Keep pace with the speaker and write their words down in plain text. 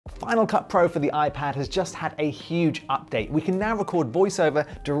Final Cut Pro for the iPad has just had a huge update. We can now record voiceover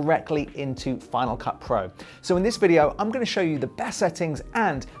directly into Final Cut Pro. So in this video, I'm going to show you the best settings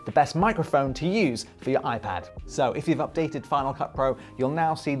and the best microphone to use for your iPad. So if you've updated Final Cut Pro, you'll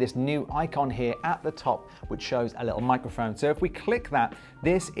now see this new icon here at the top, which shows a little microphone. So if we click that,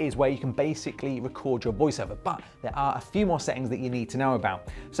 this is where you can basically record your voiceover, but there are a few more settings that you need to know about.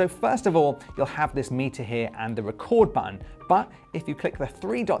 So first of all, you'll have this meter here and the record button. But if you click the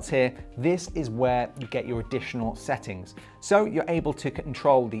three dots here, this is where you get your additional settings. So you're able to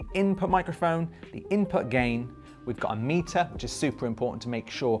control the input microphone, the input gain. We've got a meter, which is super important to make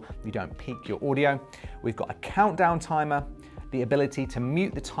sure you don't peak your audio. We've got a countdown timer, the ability to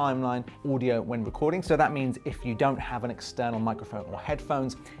mute the timeline audio when recording. So that means if you don't have an external microphone or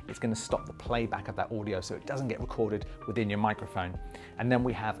headphones, it's going to stop the playback of that audio so it doesn't get recorded within your microphone. And then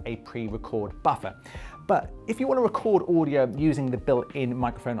we have a pre-record buffer. But if you want to record audio using the built-in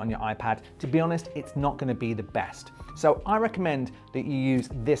microphone on your iPad, to be honest, it's not going to be the best. So I recommend that you use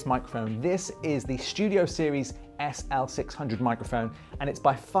this microphone. This is the Studio Series SL600 microphone, and it's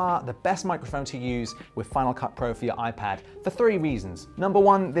by far the best microphone to use with Final Cut Pro for your iPad for three reasons. Number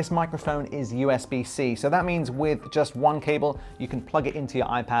one, this microphone is USB-C, so that means with just one cable, you can plug it into your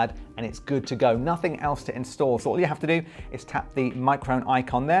iPad and it's good to go. Nothing else to install. So all you have to do is tap the microphone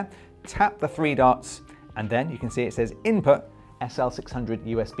icon there, tap the three dots, and then you can see it says input SL600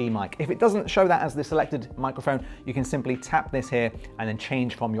 USB mic. If it doesn't show that as the selected microphone, you can simply tap this here and then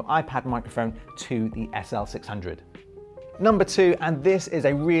change from your iPad microphone to the SL600. Number two, and this is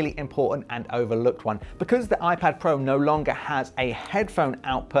a really important and overlooked one, because the iPad Pro no longer has a headphone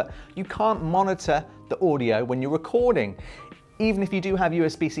output, you can't monitor the audio when you're recording. Even if you do have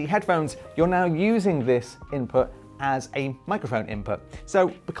USB-C headphones, you're now using this input as a microphone input.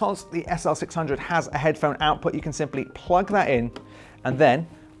 So because the SL600 has a headphone output, you can simply plug that in, and then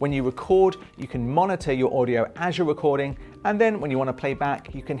when you record, you can monitor your audio as you're recording, and then when you want to play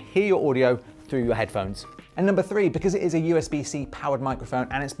back, you can hear your audio through your headphones. And number three, because it is a USB-C powered microphone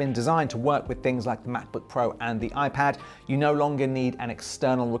and it's been designed to work with things like the MacBook Pro and the iPad, you no longer need an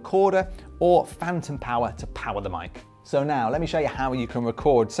external recorder or phantom power to power the mic. So now let me show you how you can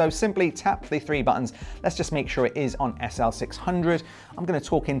record. So simply tap the three buttons. Let's just make sure it is on SL600. I'm going to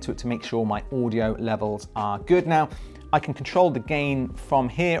talk into it to make sure my audio levels are good. Now I can control the gain from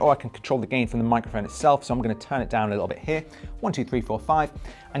here, or I can control the gain from the microphone itself. So I'm going to turn it down a little bit here. 1, 2, 3, 4, 5.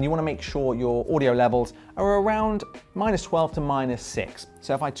 And you want to make sure your audio levels are around -12 to -6.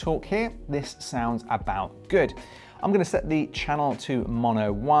 So if I talk here, this sounds about good. I'm going to set the channel to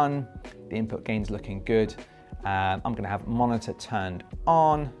mono 1. The input gain's looking good. I'm going to have monitor turned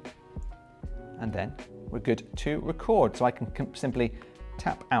on, and then we're good to record. So I can simply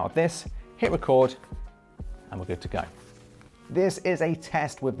tap out of this, hit record, and we're good to go. This is a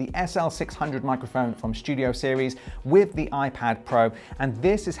test with the SL600 microphone from Studio Series with the iPad Pro, and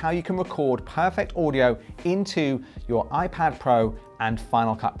this is how you can record perfect audio into your iPad Pro and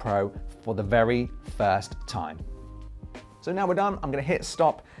Final Cut Pro for the very first time. So now we're done. I'm going to hit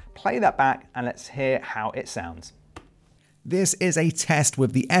stop, play that back, and let's hear how it sounds. This is a test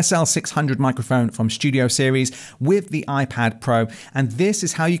with the SL600 microphone from Studio Series with the iPad Pro, and this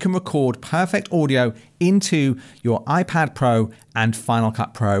is how you can record perfect audio into your iPad Pro and Final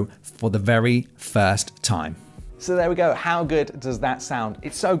Cut Pro for the very first time. So there we go. How good does that sound?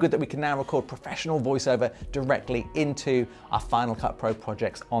 It's so good that we can now record professional voiceover directly into our Final Cut Pro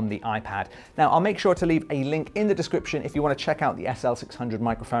projects on the iPad. Now, I'll make sure to leave a link in the description if you want to check out the SL600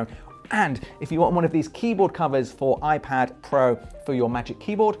 microphone. And if you want one of these keyboard covers for iPad Pro for your Magic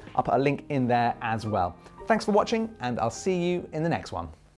Keyboard, I'll put a link in there as well. Thanks for watching, and I'll see you in the next one.